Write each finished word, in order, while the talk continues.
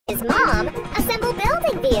his mom assemble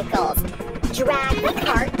building vehicles. Drag the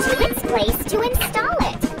cart to its place to install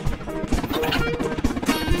it.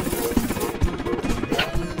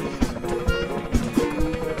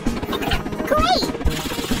 Great!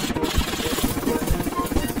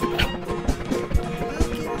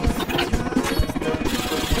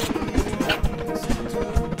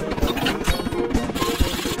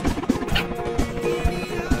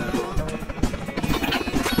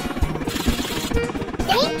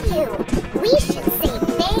 Thank you! We should say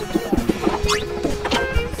thank you.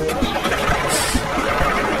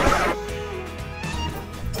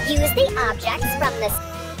 Use the objects from the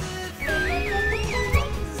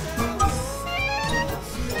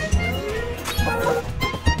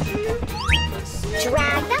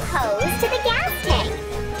drag the hose to the gas tank.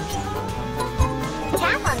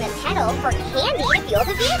 Tap on the pedal for candy to fuel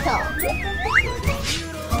the vehicle.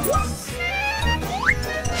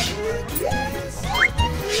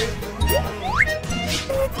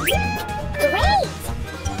 Great!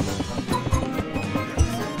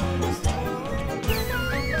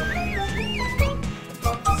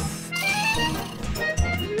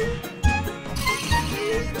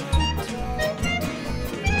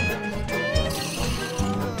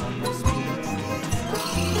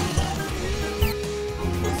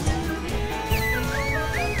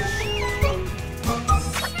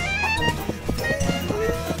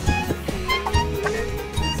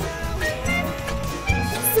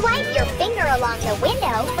 Swipe your finger along the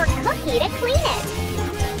window for Cookie to clean it.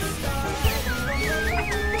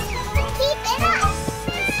 Keep it up!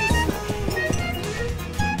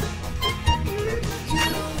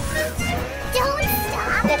 Don't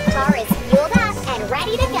stop! The car is fueled up and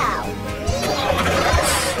ready to go.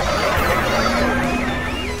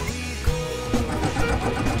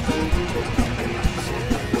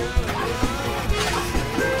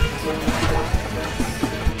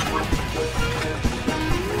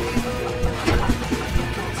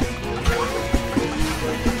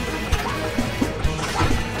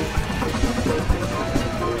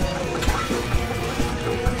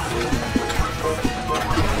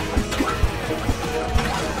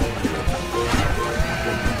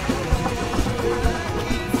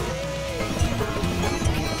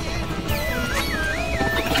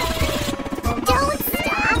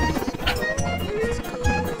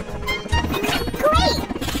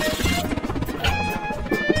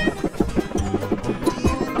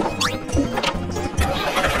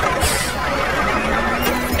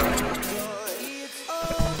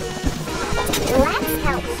 Let's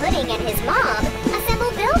help Pudding and his mom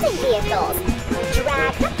assemble building vehicles.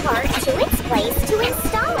 Drag the cart to its place to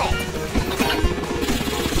install it.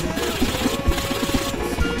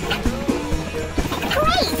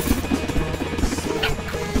 Great!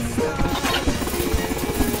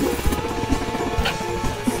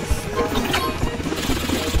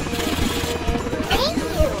 Thank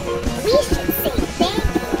you. We should say thank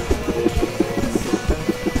you.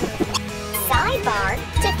 Sidebar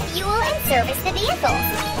to fuel and service the vehicles.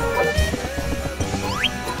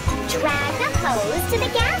 Drag the hose to the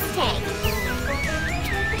gas tank.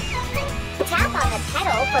 Tap on the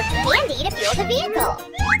pedal for candy to fuel the vehicle.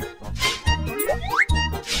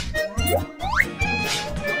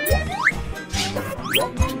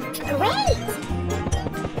 Great!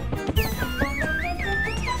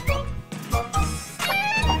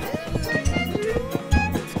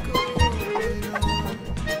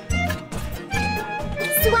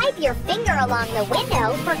 Swipe your finger along the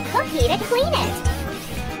window for Cookie to clean it.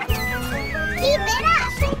 Keep it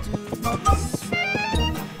up!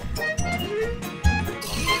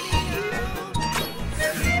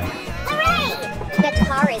 Hooray! The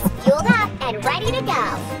car is fueled up and ready to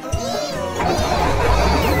go.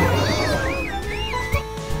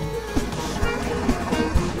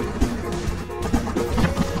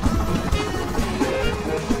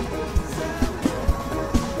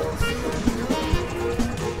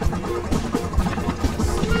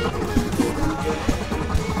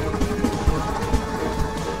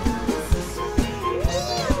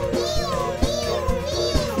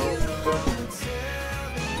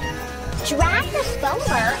 Drag the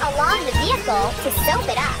foamer along the vehicle to soap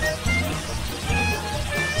it up.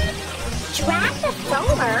 Drag the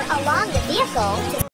foamer along the vehicle to